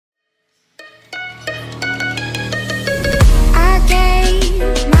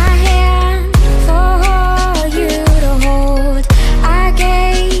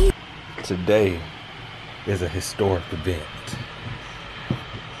Today is a historic event.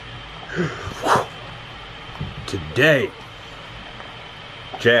 Today,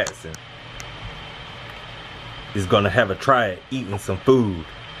 Jaxon is gonna have a try at eating some food.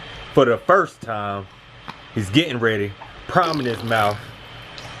 For the first time, he's getting ready, priming his mouth,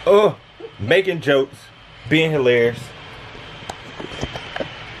 making jokes, being hilarious.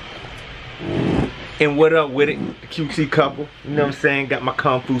 And what up with it, QC couple? You know what I'm saying? Got my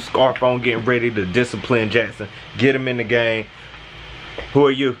Kung Fu scarf on, getting ready to discipline Jaxon, get him in the game. Who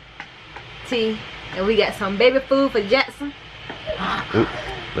are you? T, and we got some baby food for Jaxon. Ooh,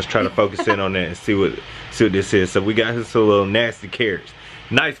 let's try to focus in on that and see what this is. So we got his little nasty carrots.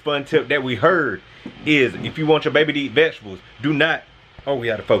 Nice fun tip that we heard is if you want your baby to eat vegetables, do not, we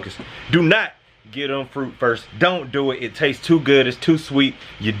gotta focus. Do not get them fruit first. Don't do it. It tastes too good. It's too sweet.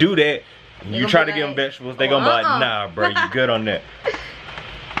 You do that, you try to give them vegetables, they gonna be like, nah, bro, you good on that.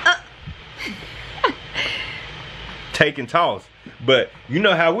 Take and toss. But you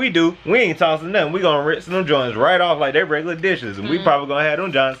know how we do. We ain't tossing nothing. We gonna rinse them joints right off like they regular dishes. And we probably gonna have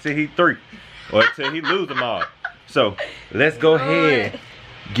them joints till he 3. Or till he lose them all. So, let's go ahead.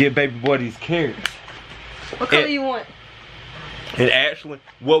 Give baby boy these carrots. What color you want? And actually,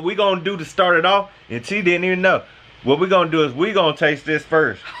 what we gonna do to start it off, and T didn't even know. What we gonna do is we gonna taste this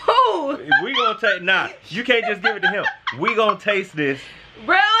first. Oh! We gonna take, you can't just give it to him. We gonna taste this.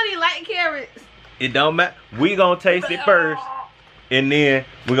 Bro, I only like carrots. It don't matter. We gonna taste it first. And then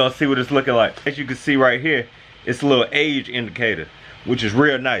we're gonna see what it's looking like. As you can see right here, it's a little age indicator, which is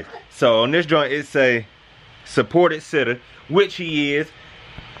real nice. So on this joint, it's a supported sitter, which he is.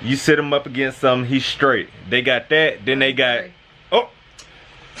 You sit him up against something, he's straight. They got that, then they got,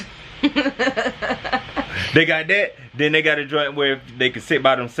 they got that, then they got a joint where they can sit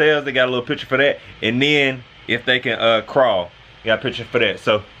by themselves. They got a little picture for that. And then if they can crawl, you got a picture for that.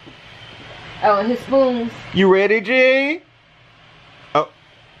 So. Oh, and his spoons. You ready, G?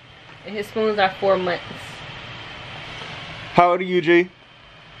 And his spoons are 4 months. How old are you, G?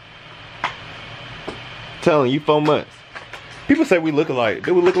 Telling you 4 months. People say we look alike.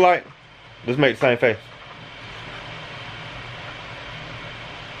 Do we look alike? Let's make the same face.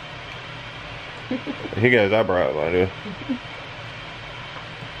 He got his eyebrows like this.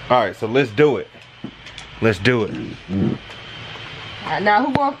 Alright, so let's do it. Let's do it. Now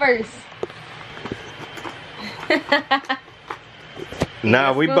who going first?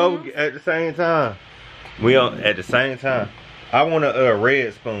 Nah, we both at the same time. We on at the same time. I want a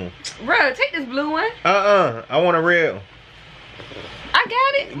red spoon. Bro, take this blue one. I want a red one. I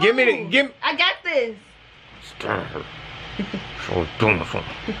got it. Give me the, I got this. Stop her. So doing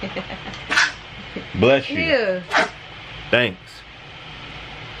something. Bless you. Here. Thanks.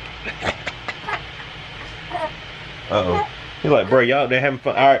 He's like, bro, y'all they having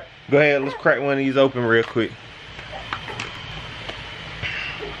fun. All right, go ahead. Let's crack one of these open real quick.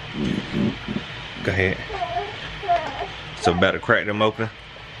 Go ahead. So about to crack them open.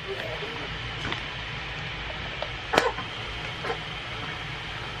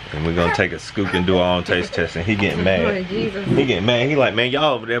 And we're gonna take a scoop and do our own taste test. And he getting mad. Oh, Jesus. He getting mad. He like, man,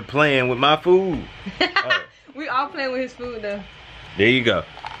 y'all over there playing with my food. We all playing with his food though. There you go.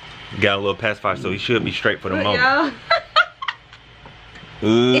 Got a little pacifier, so he should be straight for the moment.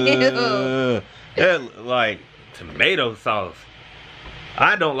 That look like tomato sauce.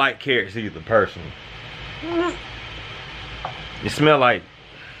 I don't like carrots either, personally. It smell like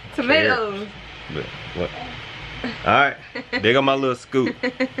tomatoes. But what? Alright, there go my little scoop.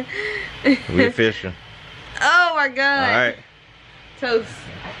 We official. Oh my god. Alright. Toast.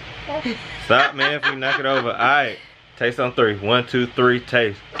 Stop, man, if we knock it over. Alright. Taste on 3. 1, 2, 3,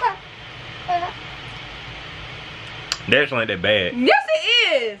 taste. That actually ain't that bad. Yes, it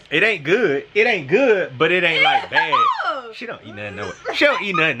is. It ain't good. It ain't good, but it ain't like bad. No. She don't eat nothing no way. She don't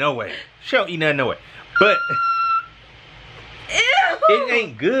eat nothing no way. She don't eat nothing no way. But Ew. it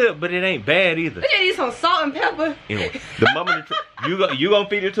ain't good, but it ain't bad either. We just need some salt and pepper. Anyway, the moment you gonna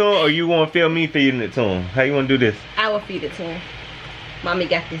feed it to him, or you wanna film me feeding it to him? How you wanna do this? I will feed it to him. Mommy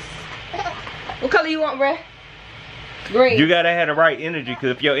got this. What color you want, bruh? Green. You gotta have the right energy,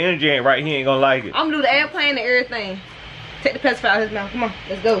 cause if your energy ain't right, he ain't gonna like it. I'm gonna do the airplane and everything. Take the pacifier out of his mouth. Come on,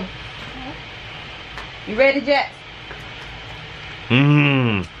 let's go. You ready, Jax?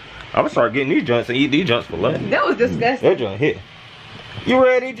 I'm gonna start getting these joints and eat these joints for lunch. That was disgusting. That joint hit. You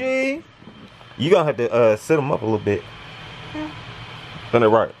ready, G? You gonna have to sit them up a little bit. Turn it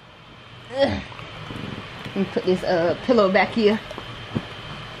right. Let me put this pillow back here.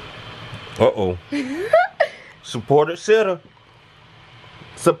 Uh-oh. Supported sitter.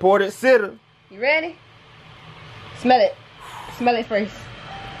 Supported sitter. You ready? Smell it. Smell it first.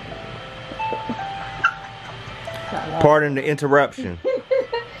 Pardon the interruption.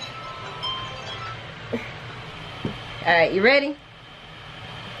 Alright, you ready?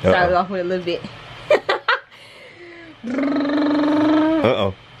 Start it off with a little bit.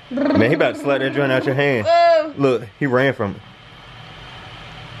 Uh-oh. Man, he about to slap that joint out your hand. Whoa. Look, he ran from it.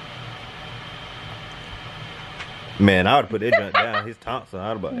 Man, I would have put that joint down. His Thompson,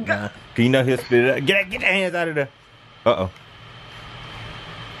 I would have put it down. Cause you know he'll spit it out. Get your hands out of there. Uh-oh.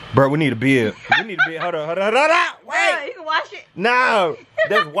 Bro, we need a beard. We need a beard. Hold on. Wait. You can wash it. No.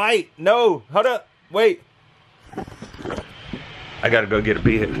 That's white. No. Hold up. Wait. I gotta go get a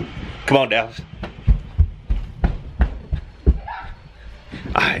beard. Come on, Dallas.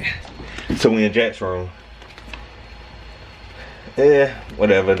 Alright. So we in Jack's room. Yeah,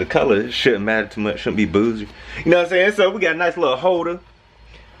 whatever. The color shouldn't matter too much. Shouldn't be boozy. You know what I'm saying? So we got a nice little holder.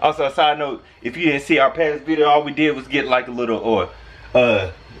 Also, a side note, if you didn't see our past video, all we did was get like a little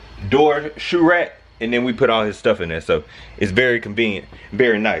door shoe rack, and then we put all his stuff in there. So it's very convenient,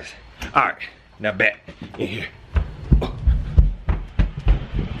 very nice. Alright, now back in here.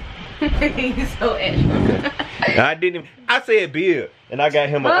 He's so extra. Okay. I didn't even, I said beard, and I got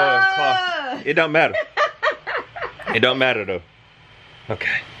him a cloth. It don't matter. It don't matter though.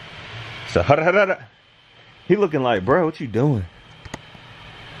 Okay. So he looking like, bro, what you doing?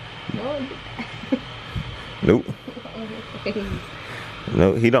 Nope.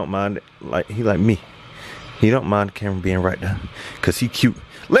 No, he don't mind it. Like he like me. He don't mind the camera being right there. Cause he cute.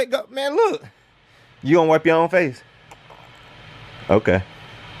 Let go, man, look. You gonna wipe your own face? Okay.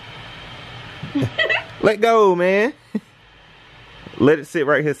 Let go, man. Let it sit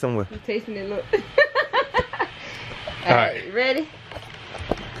right here somewhere. I'm tasting it, look. Alright, you ready?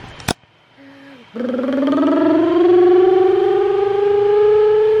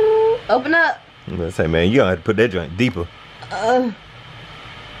 Open up. I'm gonna say, man, you gonna have to put that joint deeper.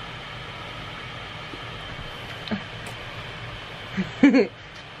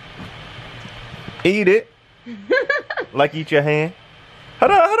 Eat it. Like eat your hand.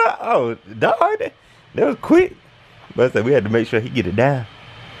 Hold on. Oh, dog, that was quick. But I said we had to make sure he get it down.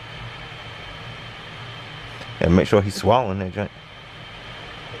 And make sure he's swallowing that joint.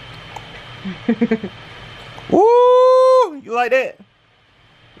 Woo! You like that?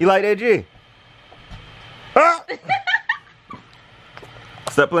 You like that, G? Ah!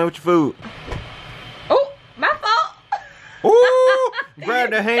 Stop playing with your food. Oh, my fault. Ooh!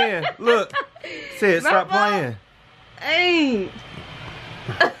 Grab the hand. Look. Said stop playing. Hey.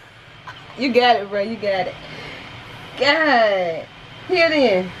 You got it, bro. You got it. God. Here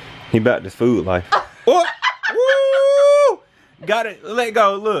then. He about this food life. Oh! Woo! Got it. Let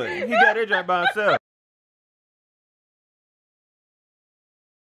go. Look. He got that joint by himself.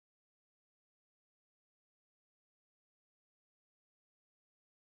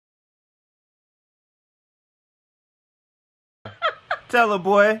 Tell her,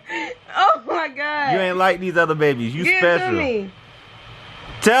 boy. Oh my God. You ain't like these other babies. You Give special. it to me.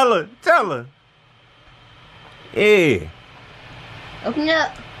 Tell her. Yeah. Open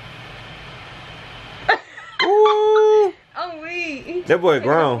up. Ooh. I'm weak. That boy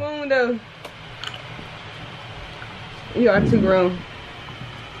grown. Spoon, though. You are too grown.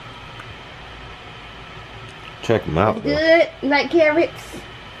 Check him out. Good. Like carrots.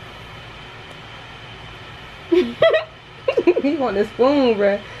 He want a spoon,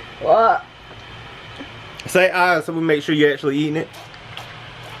 bruh. What? Say so we make sure you're actually eating it.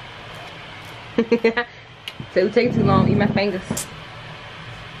 So it take too long. Eat my fingers.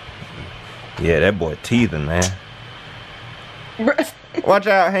 Yeah, that boy teething, man. Watch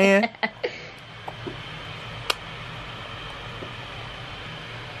out, hand.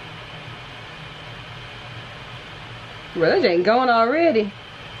 Bro, that ain't going already.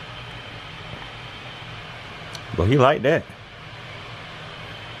 But he like that.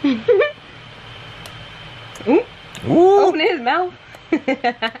 Ooh. Ooh. Open his mouth.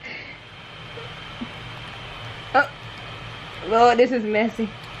 Oh, Lord, this is messy.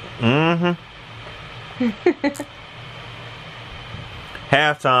 Mm-hmm.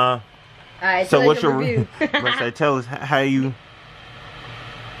 Halftime. Alright, So tell what's your your review? tell us how you.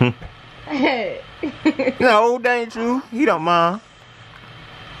 No, that ain't true. He don't mind.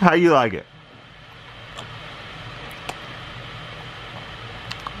 How you like it?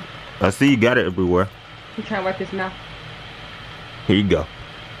 I see you got it everywhere. I'm trying to wipe his mouth. Here you go.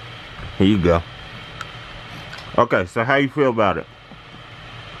 Here you go. Okay, so how you feel about it?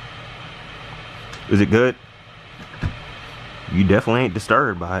 Is it good? You definitely ain't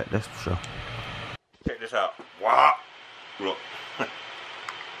disturbed by it, that's for sure. Check this out. Wow. Look.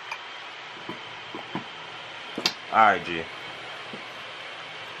 Alright, G.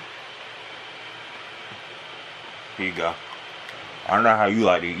 Here you go. I don't know how you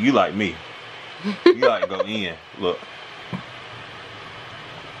like it. You like me. You like to go in. Look.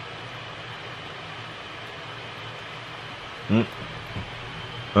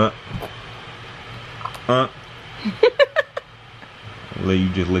 Let you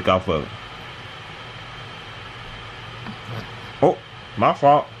just lick off of it. Oh, my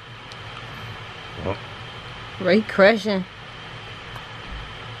fault. Oh. Ray crushing.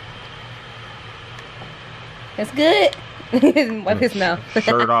 That's good. Wipe his mouth.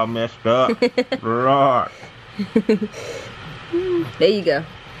 Shirt all messed up. Lord. There you go.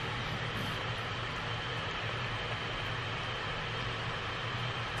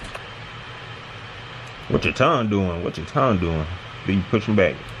 What your tongue doing? What your tongue doing? Then you push him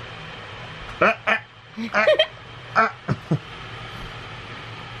back.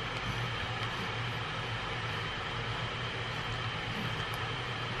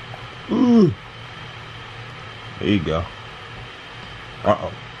 Ooh. There you go.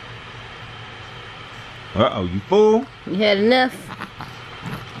 Uh-oh. Uh-oh, you fool? You had enough?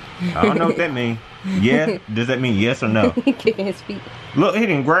 I don't know what that means. Yeah? Does that mean yes or no? Kicking his feet. Look, he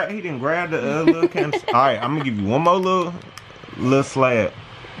didn't grab the little can. Alright, I'm gonna give you one more little slab.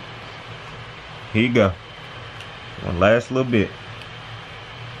 Here you go. One last little bit.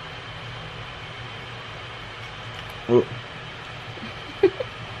 Whoop.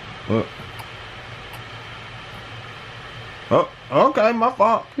 Whoop. Oh, okay, my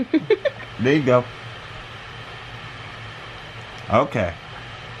fault. There you go. Okay.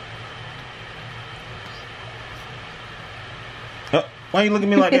 Why you look at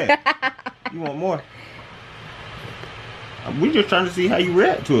me like that? You want more? We just trying to see how you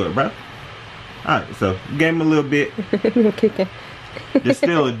react to it, bro. Alright, so gave him a little bit. There's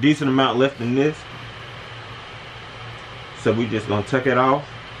still a decent amount left in this. So we just gonna tuck it off.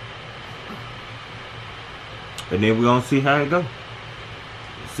 And then we're gonna see how it goes.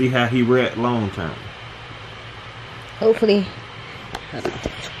 See how he react long term. Hopefully.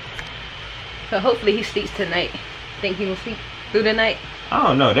 So hopefully he sleeps tonight. Think he will sleep through the night? I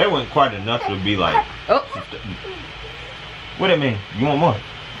don't know. That wasn't quite enough to be like. Oh. What that mean? You want more?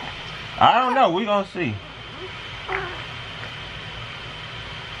 I don't know. We gonna see.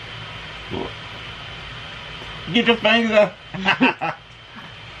 Get your fingers up.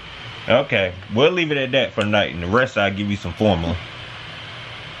 Okay, we'll leave it at that for tonight, and the rest I'll give you some formula.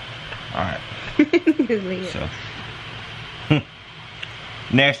 Alright. So.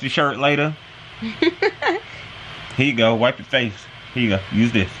 Nasty shirt later. Here you go, wipe your face. Here you go,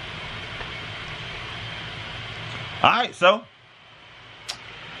 use this. Alright, so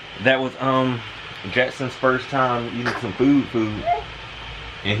that was Jackson's first time eating some food.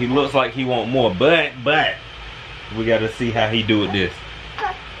 And he looks like he want more, but we gotta see how he do with this.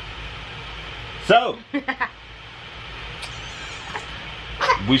 So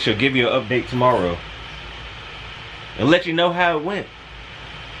we shall give you an update tomorrow and let you know how it went.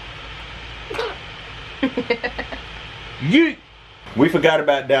 We forgot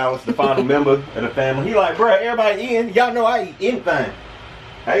about Dallas, the final member of the family. He like, bro, everybody in. Y'all know I eat anything.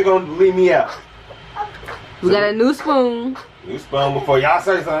 How you gonna leave me out? We got a new spoon. New spoon before y'all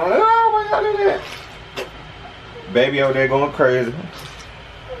say something. Oh, why y'all do that? Baby over there going crazy.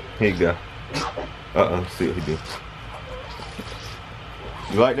 Here you go. See what he did.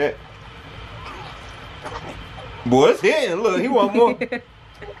 You like that? Boy, it's hitting. Look, he want more.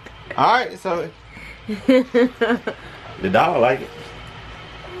 Alright, so the dog like it.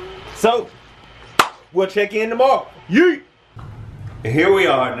 So we'll check in tomorrow. Yeet! And here we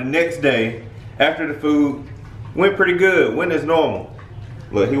are the next day after the food went pretty good. Went as normal.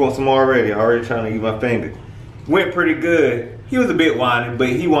 Look, he wants some more already. Already trying to eat my finger. Went pretty good. He was a bit whining, but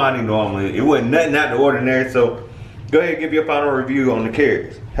he whining normally. It wasn't nothing out of the ordinary. So go ahead and give your final review on the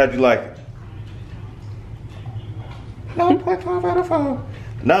carrots. How'd you like it? 9.5 out of 5.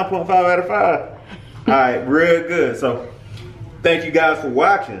 9.5 out of 5. Alright, real good. So thank you guys for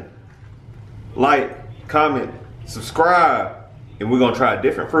watching. Like, comment, subscribe. And we're gonna try a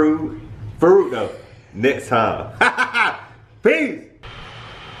different fruit though next time. Peace.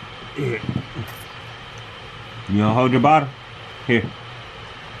 You gonna hold your bottom? Here.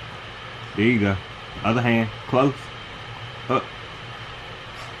 There you go. Other hand, close. Up.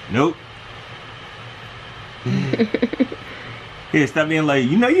 Nope. Here, stop being late.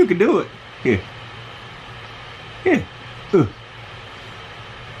 You know you can do it. Here. Here.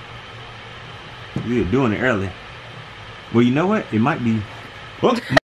 We were doing it early. Well, you know what? It might be.